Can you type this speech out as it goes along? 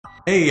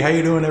Hey, how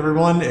you doing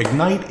everyone?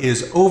 Ignite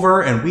is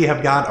over and we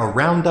have got a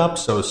roundup,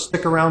 so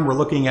stick around. We're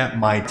looking at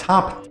my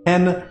top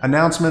 10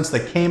 announcements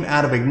that came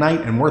out of Ignite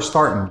and we're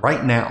starting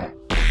right now.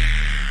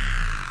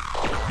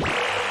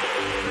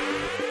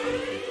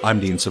 I'm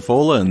Dean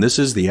Safola and this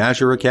is the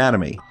Azure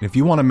Academy. If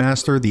you want to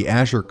master the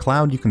Azure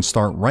cloud, you can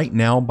start right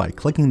now by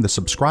clicking the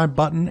subscribe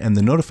button and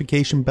the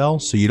notification bell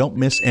so you don't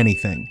miss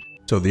anything.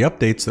 So the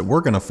updates that we're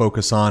going to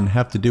focus on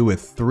have to do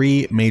with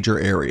three major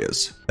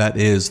areas. That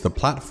is the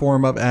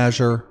platform of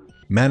Azure,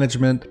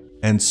 management,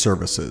 and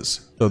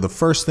services. So the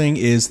first thing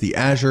is the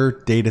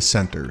Azure data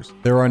centers.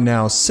 There are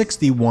now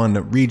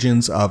 61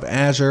 regions of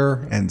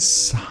Azure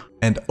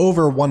and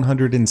over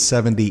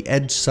 170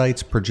 edge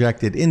sites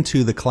projected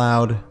into the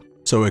cloud.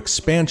 So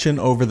expansion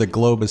over the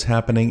globe is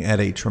happening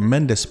at a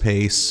tremendous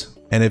pace.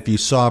 And if you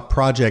saw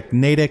Project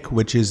Natick,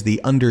 which is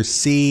the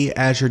undersea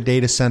Azure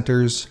data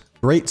centers,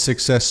 great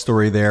success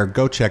story there,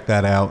 go check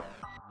that out.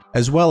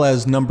 As well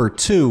as number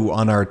 2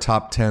 on our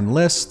top 10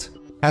 list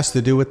has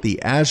to do with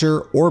the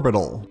Azure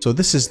Orbital. So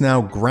this is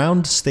now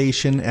ground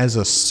station as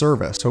a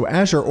service. So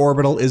Azure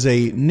Orbital is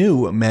a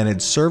new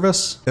managed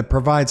service that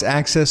provides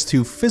access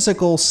to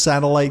physical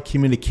satellite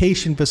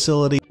communication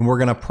facility. And we're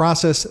gonna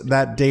process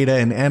that data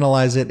and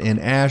analyze it in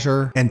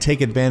Azure and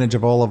take advantage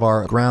of all of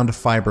our ground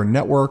fiber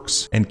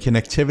networks and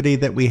connectivity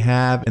that we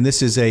have. And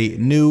this is a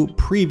new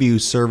preview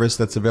service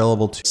that's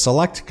available to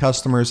select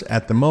customers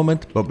at the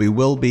moment, but we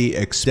will be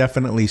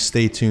definitely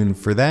stay tuned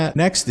for that.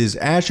 Next is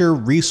Azure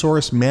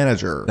Resource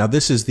Manager. Now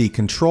this is the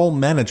control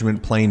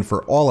management plane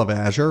for all of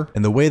Azure,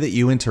 and the way that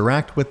you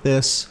interact with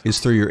this is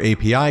through your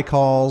API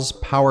calls,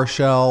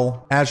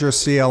 PowerShell, Azure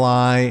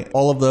CLI,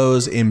 all of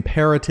those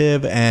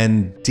imperative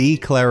and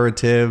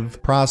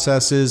declarative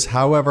processes.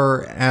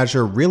 However,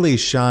 Azure really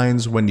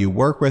shines when you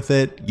work with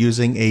it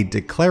using a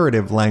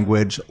declarative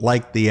language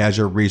like the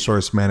Azure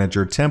Resource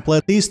Manager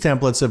template. These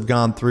templates have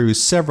gone through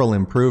several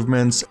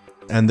improvements,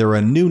 and there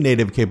are new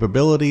native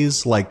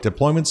capabilities like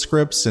deployment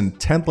scripts and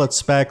template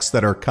specs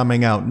that are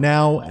coming out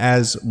now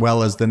as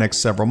well as the next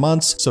several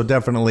months. So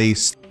definitely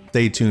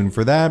stay tuned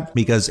for that,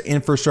 because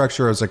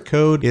infrastructure as a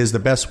code is the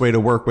best way to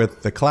work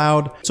with the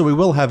cloud. So we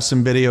will have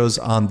some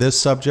videos on this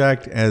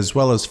subject, as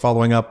well as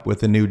following up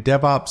with a new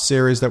DevOps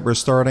series that we're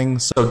starting.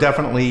 So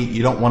definitely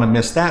you don't want to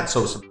miss that.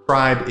 So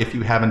subscribe if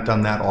you haven't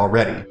done that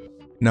already.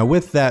 Now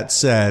with that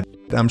said,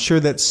 I'm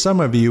sure that some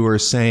of you are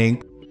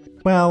saying,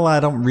 well, I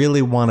don't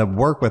really want to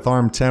work with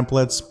ARM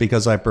templates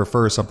because I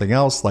prefer something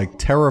else like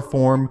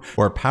Terraform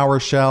or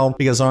PowerShell,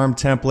 because ARM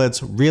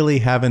templates really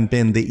haven't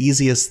been the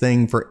easiest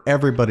thing for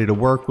everybody to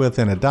work with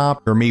and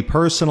adopt. For me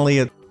personally,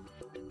 it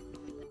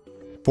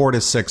 4 to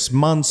 6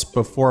 months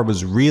before I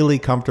was really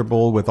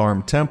comfortable with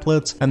ARM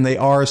templates, and they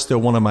are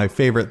still one of my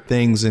favorite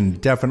things and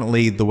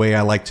definitely the way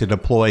I like to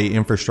deploy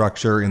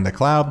infrastructure in the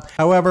cloud.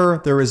 However,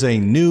 there is a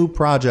new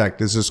project.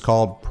 This is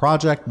called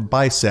Project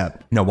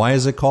Bicep. Now, why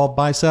is it called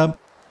Bicep?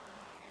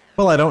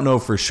 Well, I don't know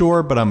for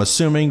sure, but I'm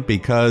assuming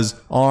because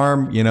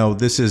ARM,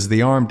 this is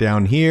the ARM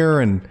down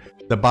here and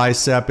the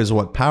bicep is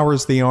what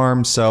powers the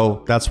ARM.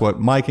 So that's what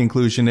my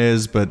conclusion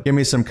is, but give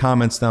me some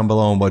comments down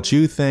below on what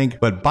you think.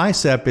 But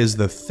Bicep is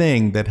the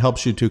thing that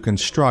helps you to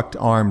construct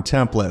ARM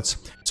templates.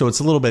 So it's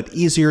a little bit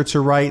easier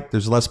to write.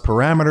 There's less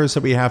parameters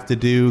that we have to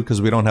do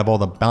because we don't have all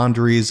the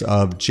boundaries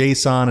of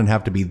JSON and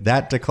have to be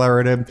that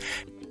declarative.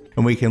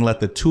 And we can let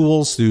the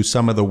tools do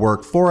some of the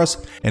work for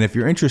us. And if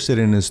you're interested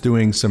in us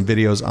doing some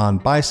videos on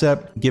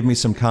Bicep, give me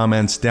some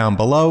comments down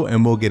below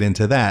and we'll get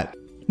into that.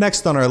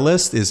 Next on our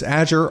list is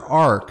Azure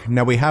ARC.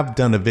 Now we have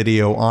done a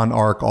video on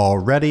ARC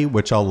already,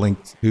 which I'll link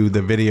to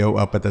the video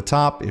up at the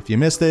top if you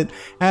missed it.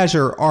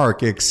 Azure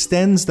ARC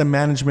extends the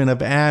management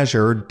of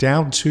Azure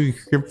down to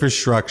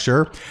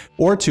infrastructure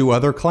or to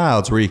other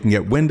clouds where you can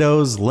get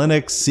Windows,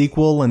 Linux,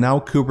 SQL, and now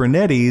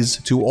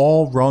Kubernetes to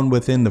all run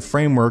within the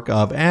framework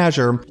of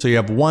Azure. So you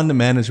have one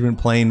management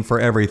plane for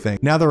everything.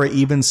 Now there are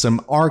even some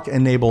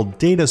ARC-enabled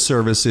data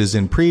services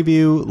in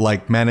preview,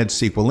 like managed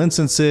SQL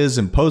instances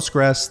and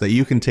Postgres that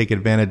you can take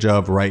advantage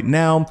of right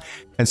now.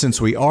 And since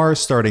we are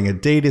starting a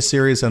data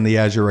series on the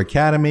Azure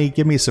Academy,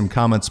 give me some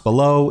comments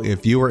below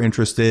if you are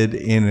interested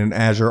in an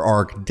Azure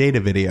ARC data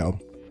video.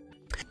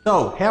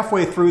 So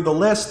halfway through the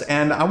list,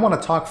 and I want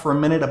to talk for a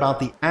minute about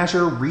the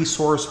Azure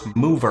Resource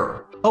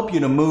Mover. Help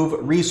you to move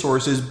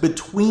resources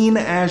between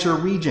Azure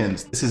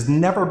regions. This has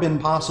never been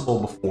possible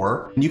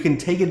before. You can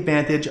take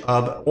advantage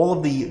of all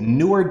of the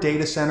newer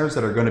data centers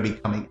that are going to be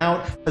coming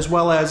out, as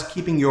well as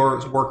keeping your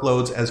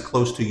workloads as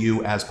close to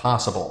you as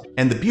possible.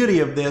 And the beauty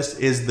of this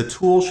is the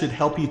tool should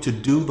help you to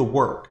do the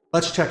work.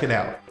 Let's check it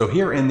out. So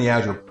here in the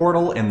Azure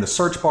portal, in the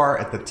search bar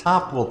at the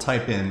top, we'll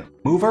type in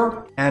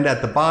Mover. And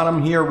at the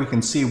bottom here, we can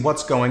see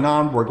what's going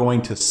on. We're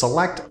going to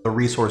select the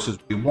resources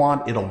we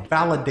want. It'll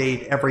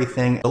validate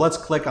everything. So let's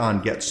click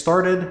on Get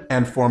Started.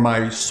 And for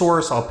my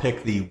source, I'll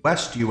pick the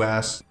West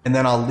US, and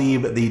then I'll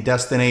leave the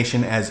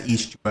destination as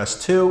East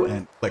US 2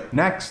 and click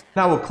Next.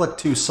 Now we'll click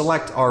to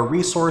select our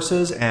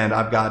resources, and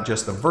I've got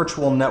just a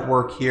virtual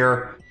network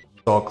here.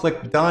 So I'll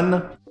click Done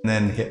and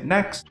then hit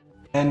Next.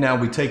 And now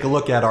we take a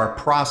look at our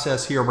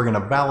process here. We're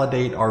going to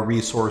validate our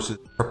resources,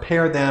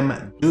 prepare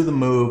them, do the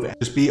move, and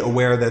just be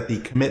aware that the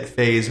commit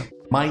phase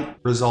might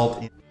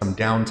result in some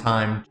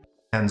downtime.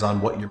 Depends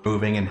on what you're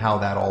moving and how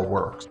that all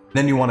works.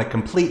 Then you want to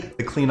complete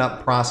the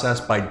cleanup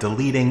process by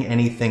deleting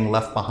anything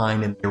left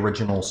behind in the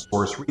original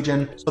source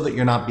region so that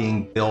you're not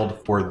being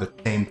billed for the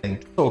same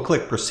thing. So we'll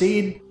click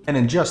proceed, and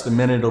in just a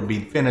minute it'll be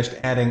finished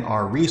adding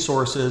our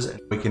resources, and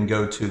we can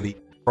go to the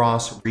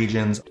cross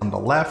regions on the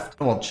left,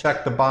 and we'll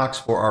check the box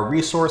for our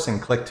resource and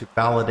click to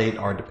validate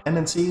our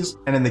dependencies.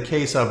 And in the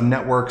case of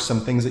network, some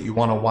things that you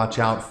want to watch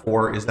out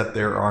for is that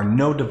there are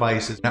no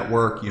devices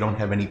network, you don't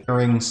have any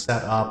peering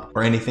set up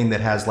or anything that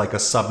has like a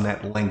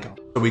subnet link.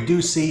 So we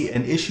do see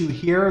an issue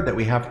here that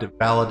we have to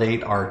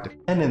validate our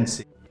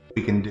dependency.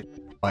 We can do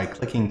by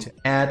clicking to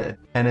add a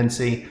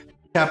dependency,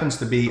 which happens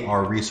to be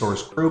our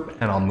resource group,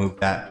 and I'll move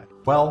that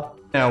as well.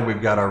 Now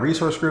we've got our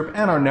resource group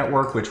and our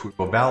network, which we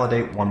will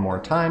validate one more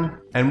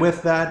time. And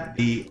with that,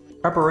 the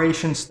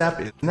preparation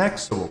step is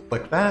next, so we'll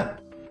click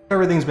that.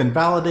 Everything's been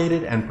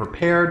validated and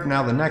prepared.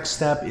 Now the next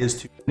step is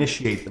to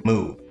initiate the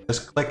move.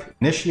 Just click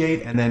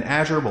initiate, and then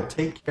Azure will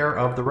take care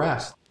of the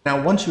rest.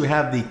 Now once you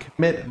have the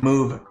commit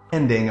move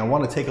pending, I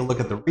want to take a look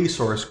at the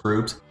resource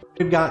groups.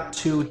 We've got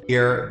two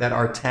here that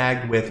are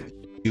tagged with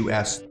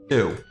US2.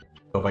 So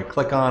if I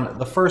click on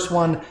the first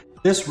one,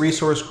 this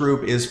resource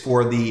group is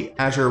for the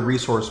Azure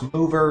Resource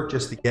Mover,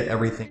 just to get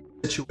everything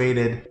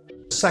situated.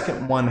 The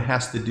second one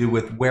has to do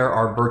with where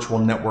our virtual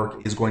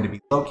network is going to be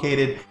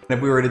located. And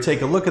if we were to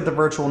take a look at the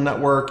virtual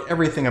network,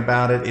 everything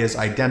about it is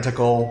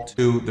identical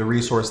to the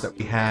resource that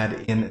we had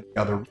in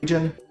the other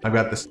region. I've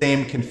got the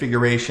same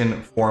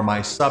configuration for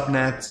my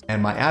subnets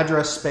and my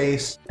address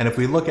space. And if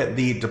we look at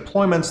the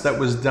deployments that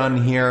was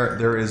done here,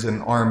 there is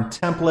an ARM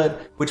template,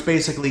 which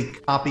basically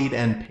copied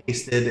and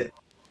pasted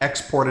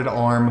exported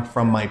ARM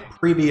from my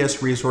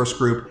previous resource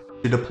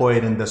group to deploy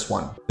it in this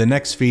one. The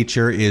next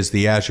feature is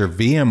the Azure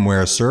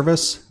VMWARE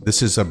service.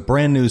 This is a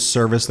brand new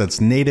service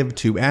that's native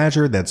to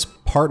Azure, that's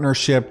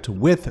partnershiped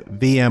with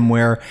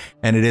VMWARE,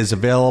 and it is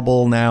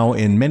available now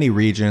in many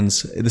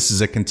regions. This is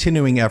a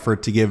continuing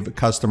effort to give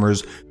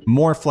customers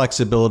more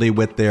flexibility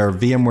with their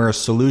VMware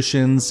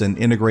solutions and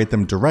integrate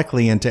them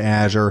directly into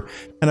Azure.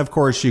 And of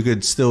course, you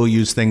could still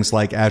use things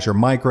like Azure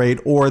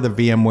Migrate or the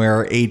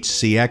VMware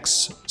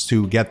HCX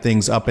to get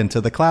things up into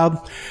the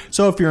cloud.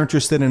 So if you're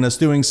interested in us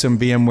doing some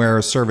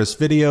VMware service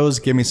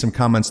videos, give me some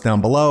comments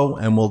down below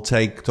and we'll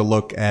take a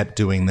look at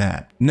doing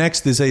that.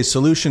 Next is a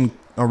solution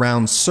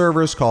around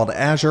servers called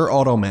Azure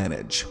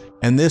Automanage.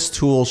 And this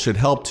tool should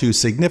help to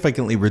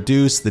significantly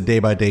reduce the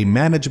day-by-day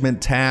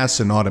management tasks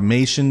and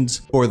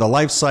automations for the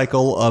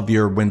lifecycle of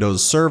your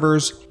Windows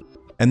servers.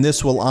 And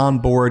this will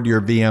onboard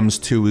your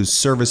VMs to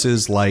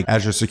services like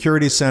Azure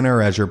Security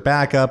Center, Azure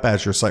Backup,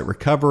 Azure Site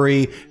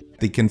Recovery.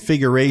 The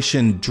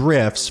configuration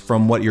drifts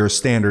from what your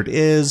standard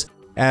is.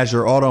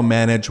 Azure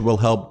Automanage will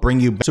help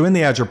bring you. So in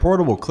the Azure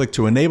portal, we'll click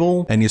to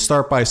enable, and you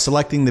start by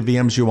selecting the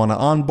VMs you want to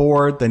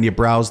onboard. Then you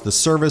browse the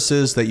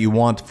services that you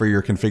want for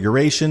your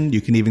configuration.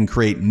 You can even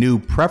create new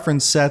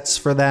preference sets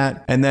for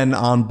that, and then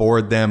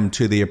onboard them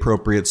to the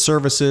appropriate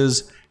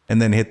services,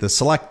 and then hit the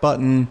select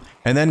button,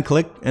 and then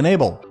click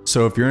enable.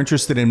 So if you're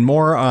interested in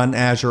more on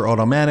Azure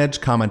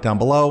Automanage, comment down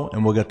below,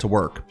 and we'll get to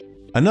work.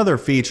 Another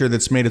feature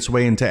that's made its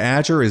way into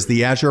Azure is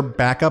the Azure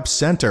Backup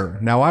Center.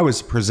 Now, I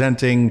was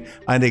presenting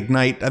on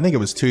Ignite, I think it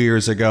was 2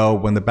 years ago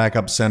when the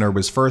Backup Center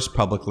was first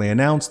publicly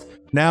announced.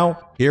 Now,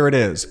 here it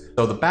is.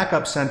 So the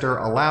Backup Center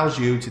allows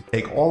you to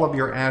take all of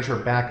your Azure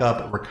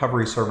Backup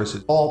Recovery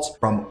Services vaults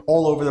from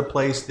all over the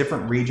place,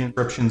 different regions,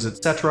 descriptions,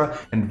 etc.,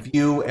 and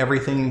view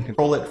everything and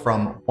control it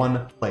from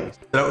one place.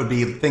 So that would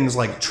be things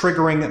like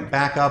triggering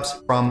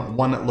backups from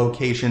one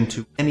location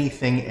to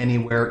anything,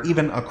 anywhere,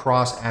 even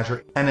across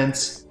Azure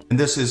tenants. And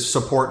this is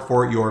support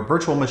for your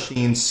virtual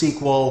machine,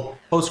 SQL,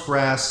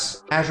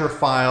 Postgres, Azure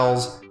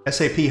Files,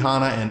 SAP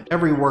HANA, and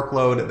every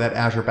workload that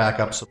Azure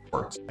Backup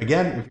supports.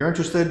 Again, if you're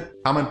interested,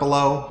 comment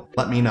below,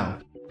 let me know.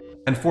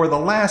 And for the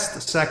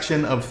last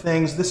section of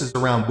things, this is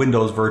around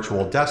Windows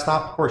Virtual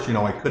Desktop. Of course, you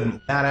know I couldn't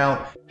leave that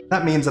out.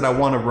 That means that I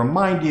want to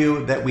remind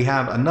you that we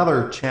have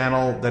another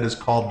channel that is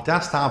called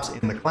Desktops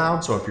in the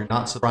Cloud. So if you're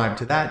not subscribed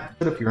to that,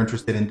 if you're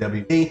interested in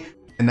WVD,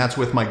 and that's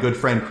with my good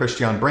friend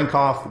Christian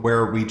Brinkhoff,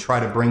 where we try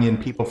to bring in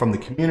people from the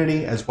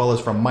community as well as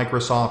from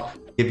Microsoft,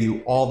 give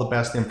you all the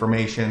best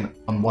information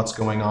on what's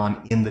going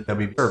on in the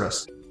WVD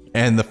service.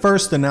 And the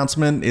first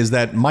announcement is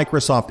that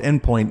Microsoft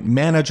Endpoint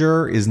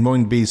Manager is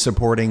going to be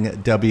supporting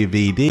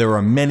WVD. There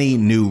are many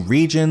new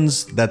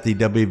regions that the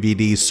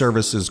WVD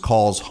services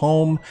calls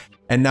home.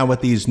 And now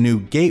with these new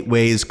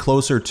gateways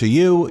closer to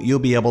you, you'll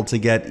be able to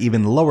get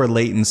even lower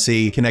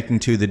latency connecting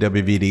to the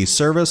WVD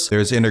service.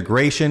 There's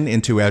integration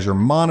into Azure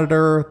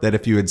Monitor that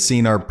if you had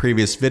seen our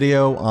previous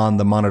video on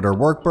the Monitor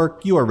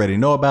workbook, you already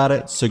know about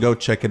it. So go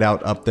check it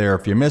out up there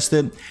if you missed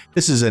it.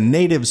 This is a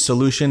native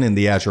solution in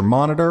the Azure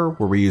Monitor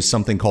where we use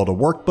something called a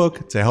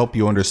workbook to help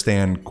you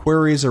understand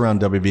queries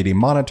around WVD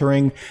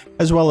monitoring,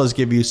 as well as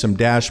give you some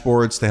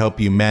dashboards to help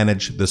you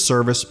manage the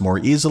service more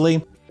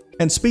easily.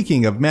 And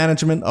speaking of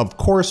management, of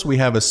course, we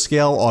have a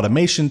scale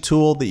automation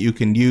tool that you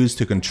can use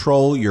to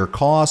control your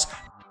costs.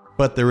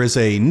 But there is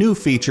a new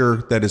feature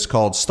that is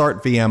called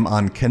Start VM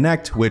on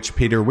Connect, which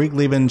Peter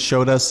Wiegleben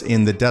showed us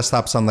in the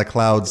Desktops on the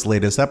Cloud's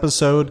latest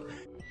episode.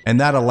 And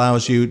that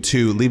allows you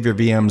to leave your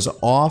VMs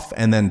off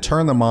and then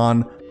turn them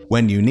on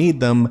when you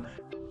need them.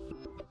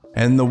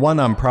 And the one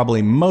I'm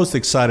probably most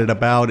excited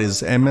about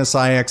is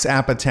MSIX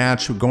App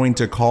Attach going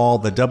to call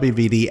the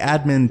WVD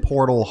admin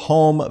portal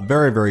home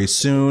very, very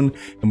soon.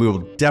 And we will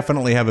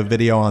definitely have a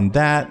video on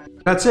that.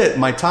 That's it,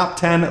 my top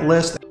 10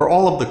 list for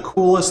all of the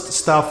coolest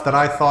stuff that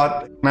I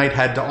thought Ignite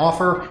had to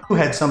offer. If you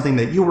had something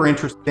that you were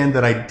interested in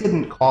that I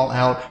didn't call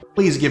out,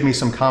 please give me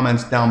some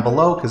comments down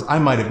below because I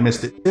might have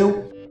missed it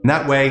too. And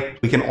that way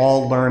we can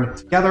all learn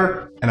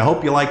together. And I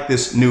hope you like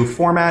this new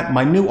format.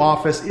 My new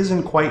office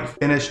isn't quite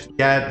finished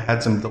yet.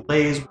 Had some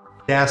delays with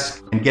the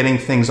desk and getting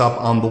things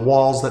up on the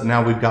walls that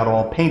now we've got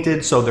all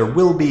painted. So there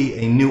will be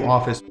a new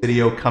office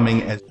video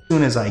coming as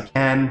soon as I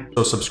can.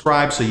 So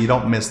subscribe so you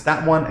don't miss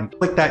that one and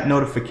click that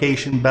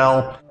notification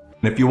bell.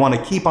 And if you want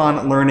to keep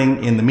on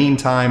learning in the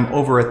meantime,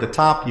 over at the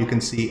top, you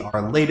can see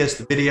our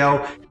latest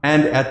video,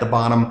 and at the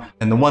bottom,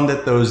 and the one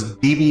that those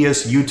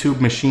devious YouTube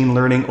machine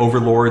learning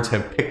overlords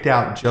have picked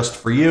out just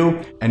for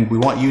you. And we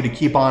want you to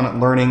keep on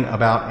learning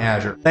about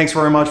Azure. Thanks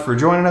very much for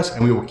joining us,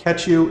 and we will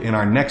catch you in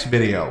our next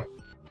video.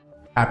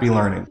 Happy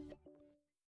learning.